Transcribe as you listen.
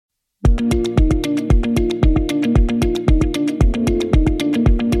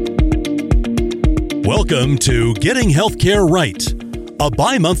Welcome to Getting Healthcare Right, a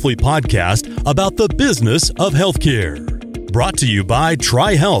bi-monthly podcast about the business of healthcare. Brought to you by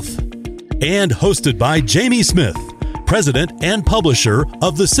TriHealth and hosted by Jamie Smith, president and publisher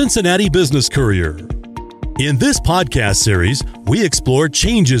of the Cincinnati Business Courier. In this podcast series, we explore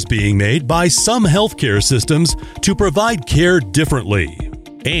changes being made by some healthcare systems to provide care differently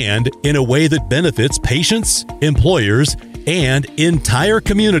and in a way that benefits patients, employers, and entire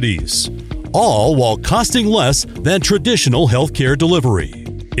communities, all while costing less than traditional healthcare delivery.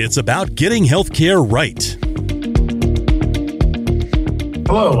 It's about getting healthcare right.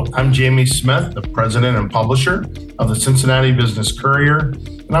 Hello, I'm Jamie Smith, the president and publisher of the Cincinnati Business Courier,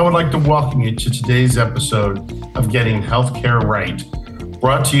 and I would like to welcome you to today's episode of Getting Healthcare Right,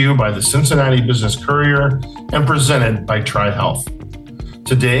 brought to you by the Cincinnati Business Courier and presented by TriHealth.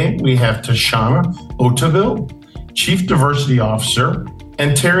 Today, we have Tashana Otaville, Chief Diversity Officer,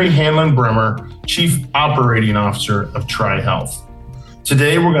 and Terry Hanlon-Bremer, Chief Operating Officer of TriHealth.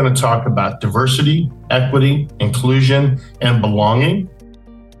 Today, we're going to talk about diversity, equity, inclusion, and belonging.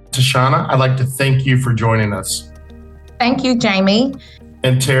 Tashana, I'd like to thank you for joining us. Thank you, Jamie.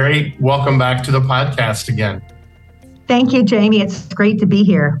 And Terry, welcome back to the podcast again. Thank you, Jamie. It's great to be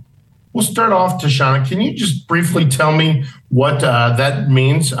here. We'll start off, Tashana. Can you just briefly tell me what that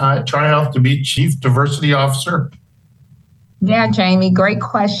means at TriHealth to be Chief Diversity Officer? Yeah, Jamie, great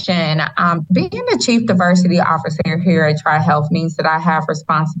question. Being the Chief Diversity Officer here at TriHealth means that I have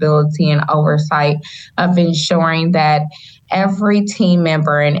responsibility and oversight of ensuring that every team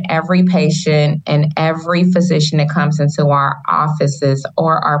member and every patient and every physician that comes into our offices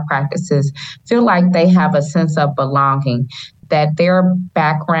or our practices feel like they have a sense of belonging, that their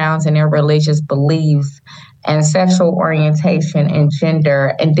backgrounds and their religious beliefs and sexual orientation and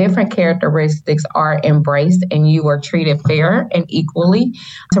gender and different characteristics are embraced and you are treated fair and equally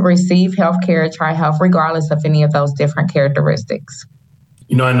to receive healthcare at TriHealth, regardless of any of those different characteristics.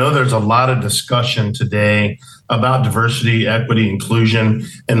 You know, I know there's a lot of discussion today about diversity, equity, inclusion,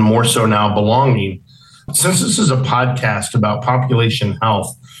 and more so now belonging. Since this is a podcast about population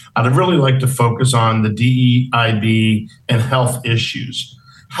health, I'd really like to focus on the DEIB and health issues.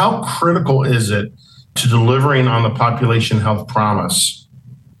 How critical is it to delivering on the population health promise?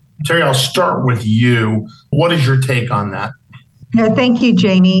 Terry, I'll start with you. What is your take on that? Yeah, thank you,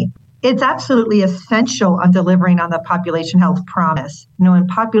 Jamie. It's absolutely essential on delivering on the population health promise. You know, in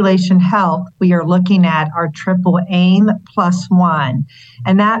population health, we are looking at our triple aim +1.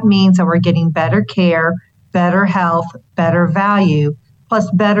 And that means that we're getting better care, better health, better value, plus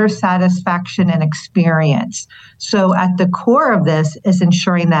better satisfaction and experience. So at the core of this is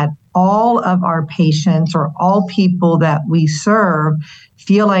ensuring that all of our patients or all people that we serve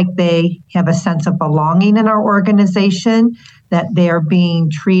feel like they have a sense of belonging in our organization, that they are being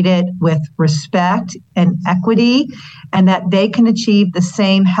treated with respect and equity, and that they can achieve the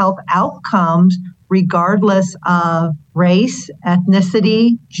same health outcomes regardless of race,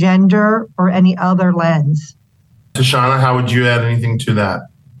 ethnicity, gender, or any other lens. Tashana, how would you add anything to that?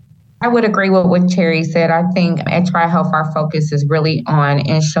 I would agree with what Terry said. I think at TriHealth, our focus is really on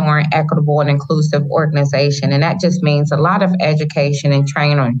ensuring equitable and inclusive organization. And that just means a lot of education and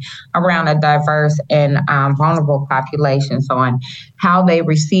training around a diverse and vulnerable population. So on how they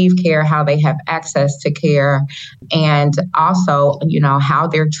receive care, how they have access to care, and also, how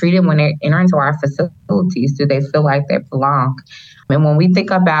they're treated when they enter into our facilities. Do they feel like they belong? And when we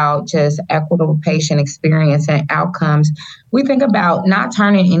think about just equitable patient experience and outcomes, we think about not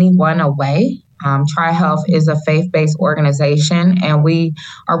turning anyone away. TriHealth is a faith-based organization, and we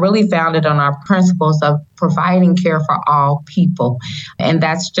are really founded on our principles of providing care for all people. And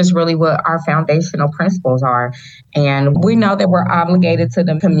that's just really what our foundational principles are. And we know that we're obligated to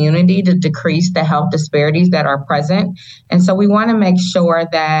the community to decrease the health disparities that are present. And so we want to make sure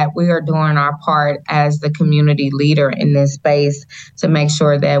that we are doing our part as the community leader in this space to make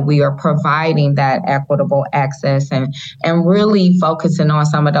sure that we are providing that equitable access and really focusing on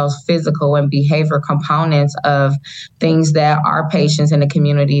some of those physical and behavior components of things that our patients in the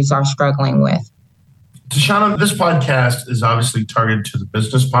communities are struggling with. Tashana, this podcast is obviously targeted to the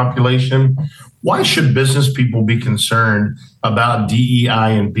business population. Why should business people be concerned about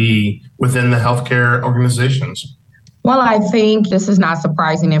DEI and B within the healthcare organizations? Well, I think this is not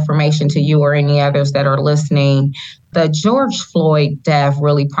surprising information to you or any others that are listening. The George Floyd death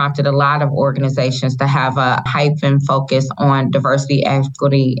really prompted a lot of organizations to have a heightened focus on diversity,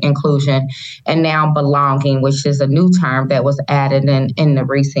 equity, inclusion, and now belonging, which is a new term that was added in the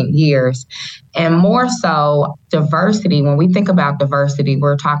recent years. And more so, diversity, when we think about diversity,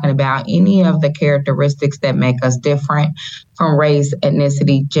 we're talking about any of the characteristics that make us different from race,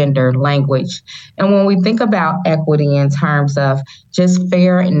 ethnicity, gender, language. And when we think about equity in terms of just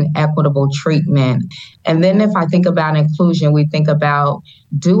fair and equitable treatment, and then if I think about inclusion, we think about,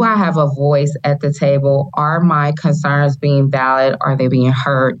 do I have a voice at the table? Are my concerns being valid? Are they being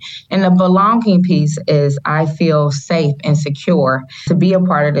heard? And the belonging piece is I feel safe and secure to be a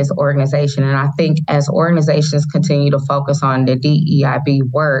part of this organization. And I think as organizations continue to focus on the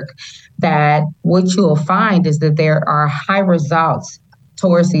DEIB work, that what you'll find is that there are high results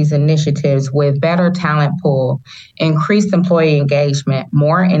towards these initiatives with better talent pool, increased employee engagement,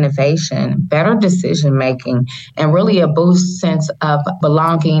 more innovation, better decision making, and really a boost sense of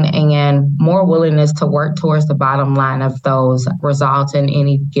belonging and more willingness to work towards the bottom line of those results in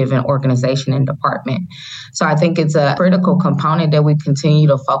any given organization and department. So I think it's a critical component that we continue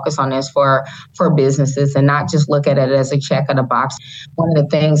to focus on this for businesses and not just look at it as a check in the box. One of the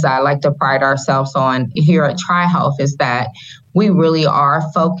things I like to pride ourselves on here at TriHealth is that we really are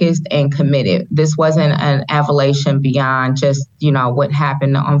focused and committed. This wasn't an evolution beyond just, what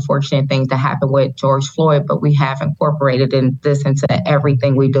happened, the unfortunate things that happened with George Floyd, but we have incorporated this into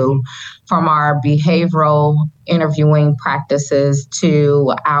everything we do, from our behavioral interviewing practices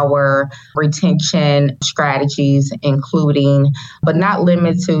to our retention strategies, including, but not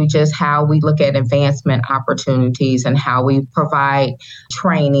limited to, just how we look at advancement opportunities and how we provide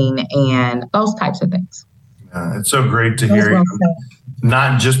training and those types of things. It's so great to hear you,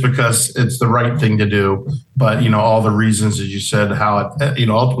 not just because it's the right thing to do, but, all the reasons, as you said, how it,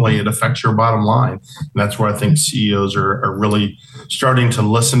 ultimately it affects your bottom line. And that's where I think CEOs are really starting to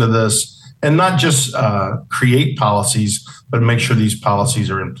listen to this and not just create policies, but make sure these policies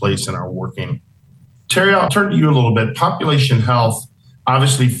are in place and are working. Terry, I'll turn to you a little bit. Population health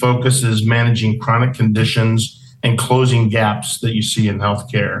obviously focuses managing chronic conditions and closing gaps that you see in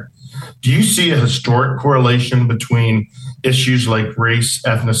healthcare. Do you see a historic correlation between issues like race,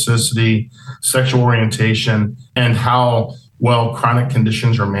 ethnicity, sexual orientation, and how well chronic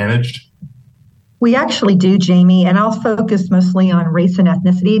conditions are managed? We actually do, Jamie, and I'll focus mostly on race and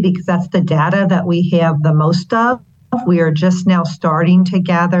ethnicity because that's the data that we have the most of. We are just now starting to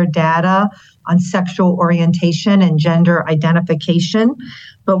gather data on sexual orientation and gender identification.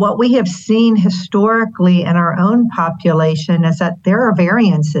 But what we have seen historically in our own population is that there are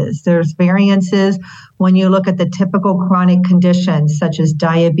variances. There's variances when you look at the typical chronic conditions such as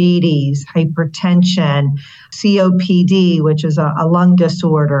diabetes, hypertension, COPD, which is a lung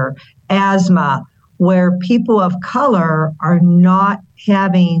disorder, asthma, where people of color are not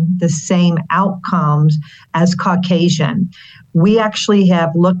having the same outcomes as Caucasian. We actually have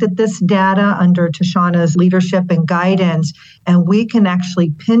looked at this data under Tashana's leadership and guidance, and we can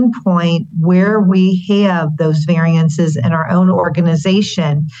actually pinpoint where we have those variances in our own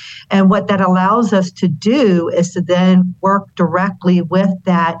organization. And what that allows us to do is to then work directly with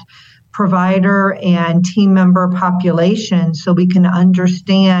that provider and team member population so we can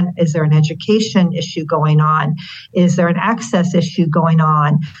understand, is there an education issue going on? Is there an access issue going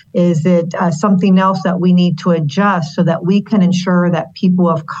on? Is it something else that we need to adjust so that we can ensure that people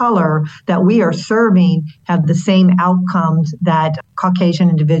of color that we are serving have the same outcomes that Caucasian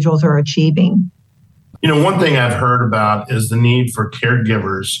individuals are achieving? One thing I've heard about is the need for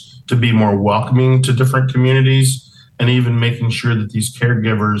caregivers to be more welcoming to different communities and even making sure that these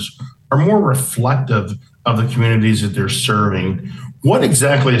caregivers are more reflective of the communities that they're serving. What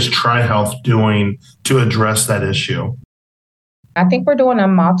exactly is TriHealth doing to address that issue? I think we're doing a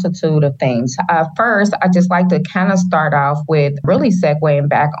multitude of things. First, I just like to kind of start off with really segueing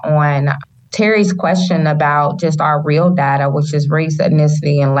back on Terry's question about just our real data, which is race,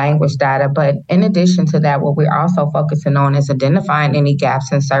 ethnicity, and language data. But in addition to that, what we're also focusing on is identifying any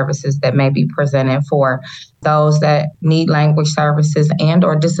gaps in services that may be presented for those that need language services and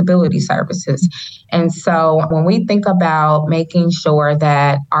or disability services. And so when we think about making sure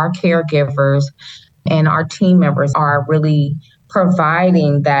that our caregivers and our team members are really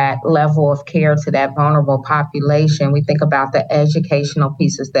providing that level of care to that vulnerable population, we think about the educational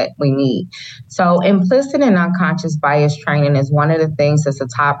pieces that we need. So implicit and unconscious bias training is one of the things that's a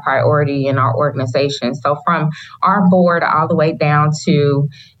top priority in our organization. So from our board all the way down to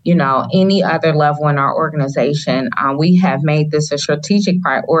any other level in our organization, we have made this a strategic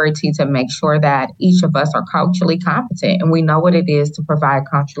priority to make sure that each of us are culturally competent and we know what it is to provide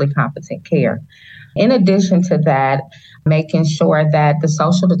culturally competent care. In addition to that, making sure that the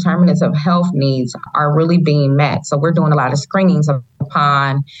social determinants of health needs are really being met. So we're doing a lot of screenings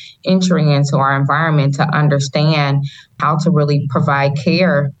upon entering into our environment to understand how to really provide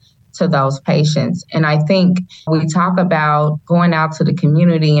care to those patients. And I think we talk about going out to the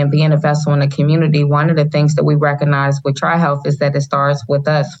community and being a vessel in the community. One of the things that we recognize with TriHealth is that it starts with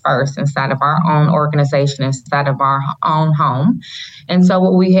us first, inside of our own organization, inside of our own home. And so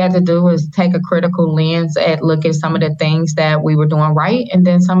what we had to do is take a critical lens at look at some of the things that we were doing right, and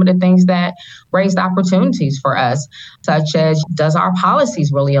then some of the things that raised opportunities for us, such as, does our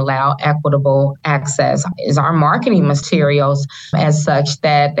policies really allow equitable access? Is our marketing materials as such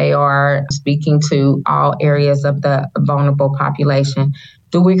that they are speaking to all areas of the vulnerable population?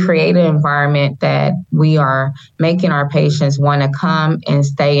 Do we create an environment that we are making our patients want to come and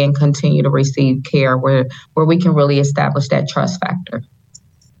stay and continue to receive care, where we can really establish that trust factor?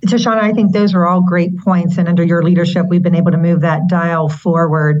 Tashana, I think those are all great points. And under your leadership, we've been able to move that dial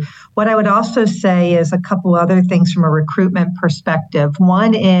forward. What I would also say is a couple other things from a recruitment perspective.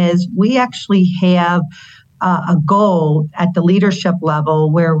 One is we actually have a goal at the leadership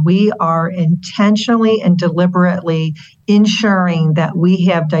level where we are intentionally and deliberately ensuring that we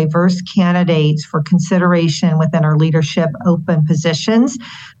have diverse candidates for consideration within our leadership open positions.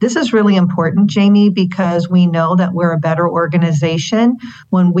 This is really important, Jamie, because we know that we're a better organization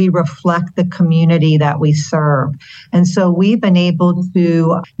when we reflect the community that we serve. And so we've been able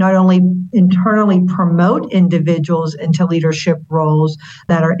to not only internally promote individuals into leadership roles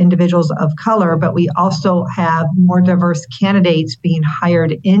that are individuals of color, but we also have more diverse candidates being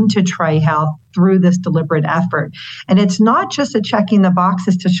hired into TriHealth through this deliberate effort. And it's not just a checking the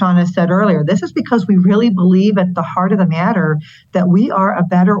boxes, Tashana said earlier. This is because we really believe at the heart of the matter that we are a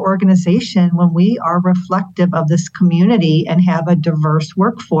better organization when we are reflective of this community and have a diverse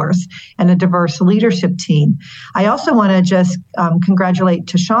workforce and a diverse leadership team. I also want to just congratulate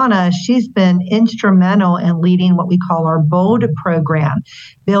Tashana. She's been instrumental in leading what we call our BOLD program,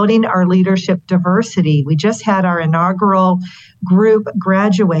 building our leadership diversity. We just had our inaugural group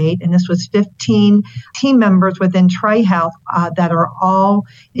graduate, and this was 15 team members within TriHealth that are all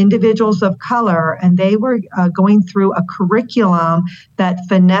individuals of color, and they were going through a curriculum that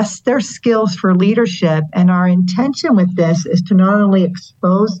finessed their skills for leadership. And our intention with this is to not only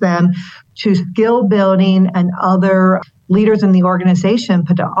expose them to skill building and other leaders in the organization,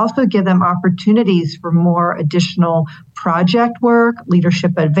 but to also give them opportunities for more additional project work,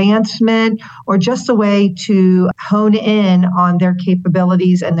 leadership advancement, or just a way to hone in on their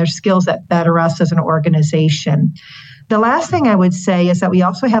capabilities and their skills that better us as an organization. The last thing I would say is that we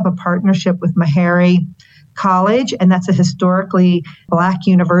also have a partnership with Meharry College, and that's a historically Black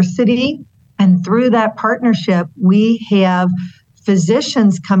university. And through that partnership, we have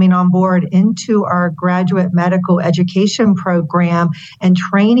physicians coming on board into our graduate medical education program and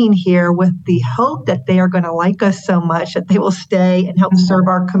training here with the hope that they are going to like us so much that they will stay and help serve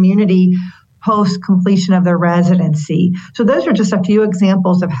our community post completion of their residency. So those are just a few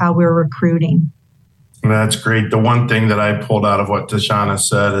examples of how we're recruiting. That's great. The one thing that I pulled out of what Tashana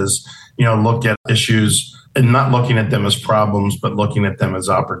said is, look at issues and not looking at them as problems, but looking at them as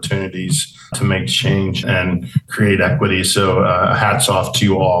opportunities to make change and create equity. So hats off to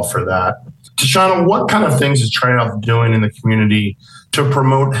you all for that. Tashana, what kind of things is TriHealth doing in the community to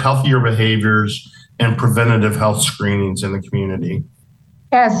promote healthier behaviors and preventative health screenings in the community?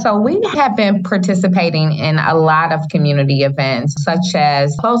 Yeah, so we have been participating in a lot of community events, such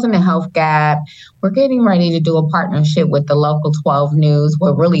as Closing the Health Gap. We're getting ready to do a partnership with the local 12 News,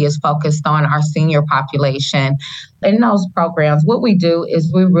 what really is focused on our senior population. In those programs, what we do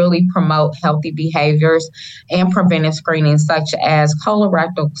is we really promote healthy behaviors and preventive screenings, such as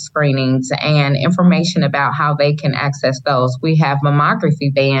colorectal screenings and information about how they can access those. We have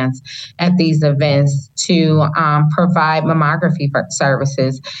mammography vans at these events to provide mammography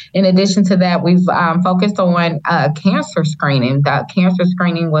services. In addition to that, we've focused on cancer screening. The cancer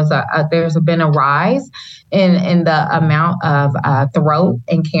screening was there's been a rise in the amount of throat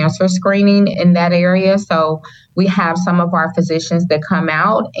and cancer screening in that area. So we have some of our physicians that come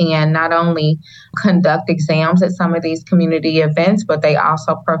out and not only conduct exams at some of these community events, but they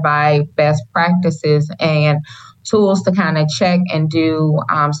also provide best practices and tools to kind of check and do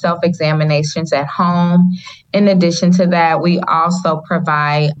self-examinations at home. In addition to that, we also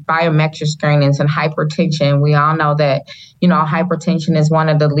provide biometric screenings and hypertension. We all know that, hypertension is one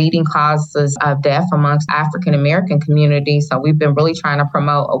of the leading causes of death amongst African American communities. So we've been really trying to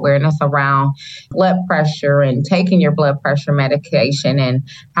promote awareness around blood pressure and taking your blood pressure medication and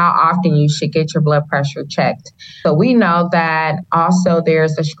how often you should get your blood pressure checked. So we know that also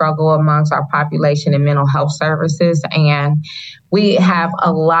there's a struggle amongst our population in mental health services, and we have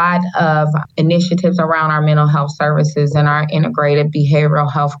a lot of initiatives around our mental health services and our integrated behavioral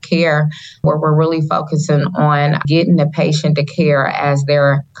health care, where we're really focusing on getting the patient to care as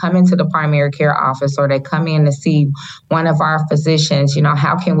they're coming to the primary care office or they come in to see one of our physicians.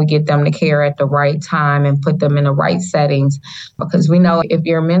 How can we get them to care at the right time and put them in the right settings? Because we know if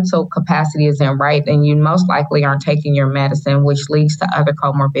your mental capacity isn't right, then you most likely aren't taking your medicine, which leads to other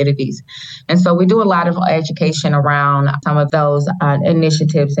comorbidities. And so we do a lot of education around some of those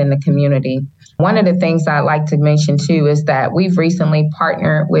initiatives in the community. One of the things I'd like to mention too is that we've recently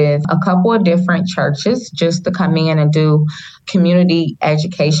partnered with a couple of different churches just to come in and do community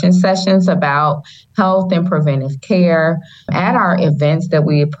education sessions about health and preventive care. At our events that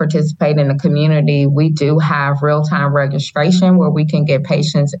we participate in the community, we do have real-time registration where we can get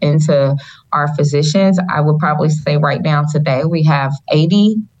patients into our physicians. I would probably say right now today we have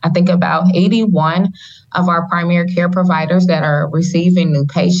about 81 of our primary care providers that are receiving new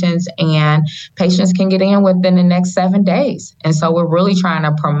patients, and patients can get in within the next 7 days. And so we're really trying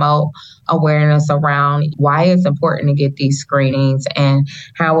to promote awareness around why it's important to get these screenings and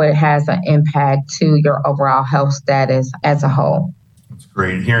how it has an impact to your overall health status as a whole. That's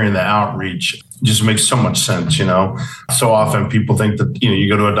great. Hearing the outreach just makes so much sense, So often people think that, you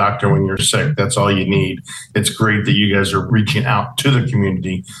go to a doctor when you're sick. That's all you need. It's great that you guys are reaching out to the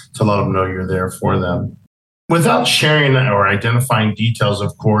community to let them know you're there for them. Without sharing or identifying details,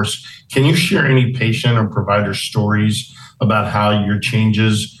 of course, can you share any patient or provider stories about how your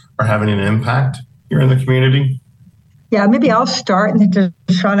changes are having an impact here in the community? Yeah, maybe I'll start and then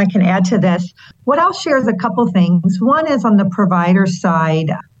Shauna can add to this. What I'll share is a couple things. One is on the provider side.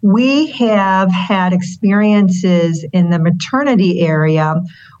 We have had experiences in the maternity area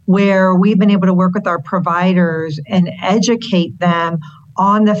where we've been able to work with our providers and educate them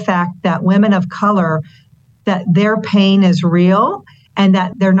on the fact that women of color, that their pain is real and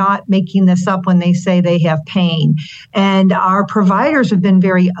that they're not making this up when they say they have pain. And our providers have been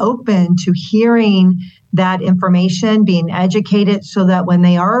very open to hearing that information, being educated so that when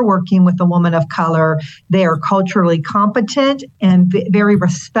they are working with a woman of color, they are culturally competent and very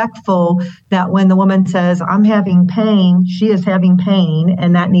respectful that when the woman says, I'm having pain, she is having pain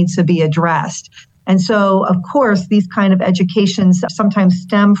and that needs to be addressed. And so, of course, these kind of educations sometimes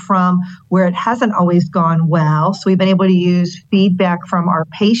stem from where it hasn't always gone well. So we've been able to use feedback from our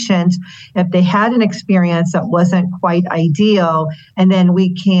patients if they had an experience that wasn't quite ideal. And then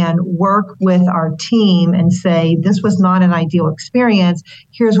we can work with our team and say, this was not an ideal experience.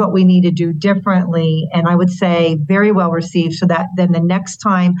 Here's what we need to do differently. And I would say very well received, so that then the next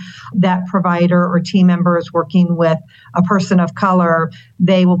time that provider or team member is working with a person of color,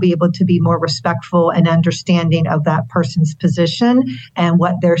 they will be able to be more respectful and understanding of that person's position and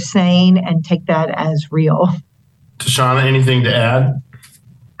what they're saying and take that as real. Tashana, anything to add?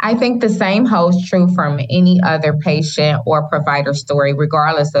 I think the same holds true from any other patient or provider story,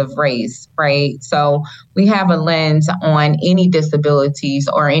 regardless of race, right? So we have a lens on any disabilities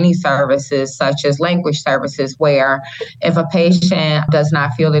or any services, such as language services, where if a patient does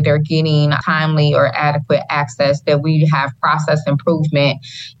not feel that they're getting timely or adequate access, that we have process improvement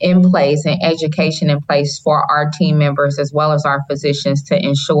in place and education in place for our team members as well as our physicians to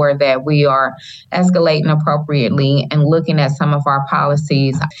ensure that we are escalating appropriately and looking at some of our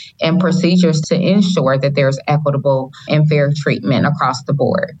policies and procedures to ensure that there's equitable and fair treatment across the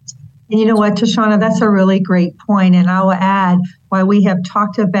board. And you know what, Tashana, that's a really great point. And I'll add, while we have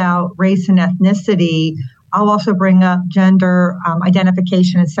talked about race and ethnicity, I'll also bring up gender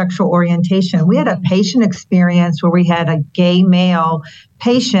identification and sexual orientation. We had a patient experience where we had a gay male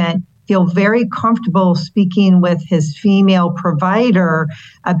patient feel very comfortable speaking with his female provider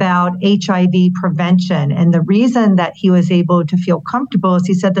about HIV prevention. And the reason that he was able to feel comfortable is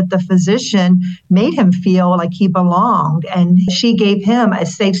he said that the physician made him feel like he belonged, and she gave him a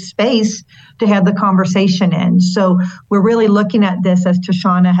safe space to have the conversation in. So we're really looking at this, as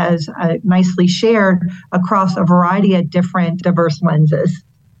Tashana has nicely shared, across a variety of different diverse lenses.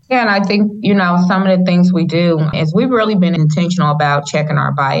 Yeah, and I think, some of the things we do is we've really been intentional about checking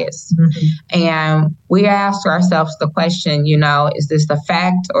our bias. Mm-hmm. And we asked ourselves the question, is this a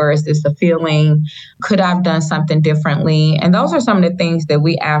fact or is this a feeling? Could I have done something differently? And those are some of the things that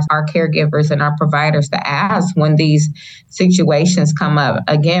we ask our caregivers and our providers to ask when these situations come up.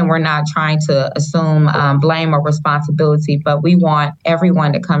 Again, we're not trying to assume blame or responsibility, but we want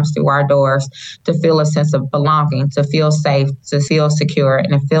everyone that comes through our doors to feel a sense of belonging, to feel safe, to feel secure,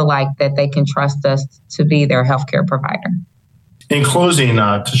 and to feel like that they can trust us to be their healthcare provider. In closing,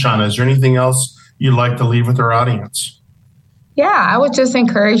 Tashana, is there anything else you'd like to leave with our audience? Yeah, I would just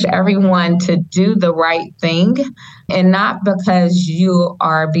encourage everyone to do the right thing, and not because you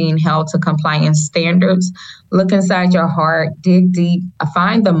are being held to compliance standards. Look inside your heart, dig deep,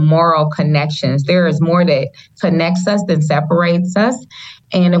 find the moral connections. There is more that connects us than separates us.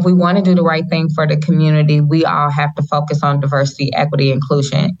 And if we want to do the right thing for the community, we all have to focus on diversity, equity,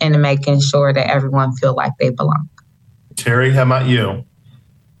 inclusion, and making sure that everyone feel like they belong. Terry, how about you?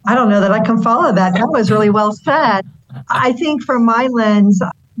 I don't know that I can follow that. That was really well said. I think from my lens,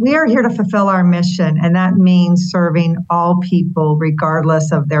 we are here to fulfill our mission, and that means serving all people,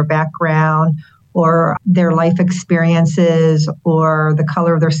 regardless of their background or their life experiences or the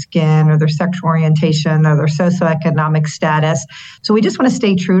color of their skin or their sexual orientation or their socioeconomic status. So we just want to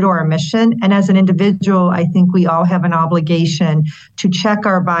stay true to our mission. And as an individual, I think we all have an obligation to check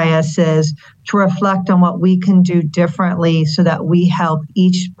our biases, to reflect on what we can do differently so that we help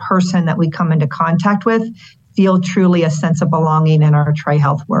each person that we come into contact with feel truly a sense of belonging in our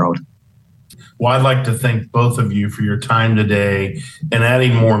TriHealth world. Well, I'd like to thank both of you for your time today and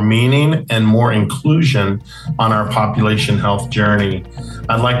adding more meaning and more inclusion on our population health journey.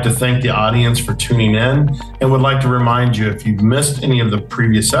 I'd like to thank the audience for tuning in and would like to remind you, if you've missed any of the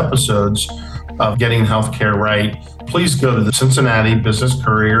previous episodes of Getting Healthcare Right, please go to the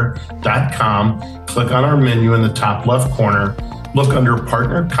CincinnatiBusinessCourier.com, click on our menu in the top left corner, look under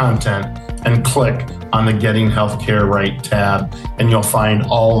Partner Content, and click on the Getting Healthcare Right tab, and you'll find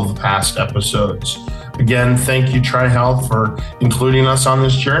all of the past episodes. Again, thank you, TriHealth, for including us on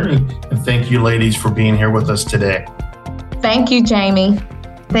this journey, and thank you, ladies, for being here with us today. Thank you, Jamie.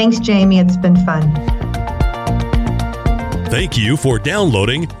 Thanks, Jamie. It's been fun. Thank you for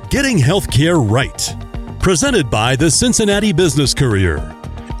downloading Getting Healthcare Right, presented by the Cincinnati Business Courier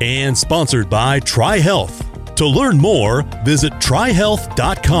and sponsored by TriHealth. To learn more, visit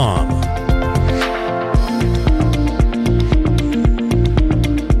TriHealth.com.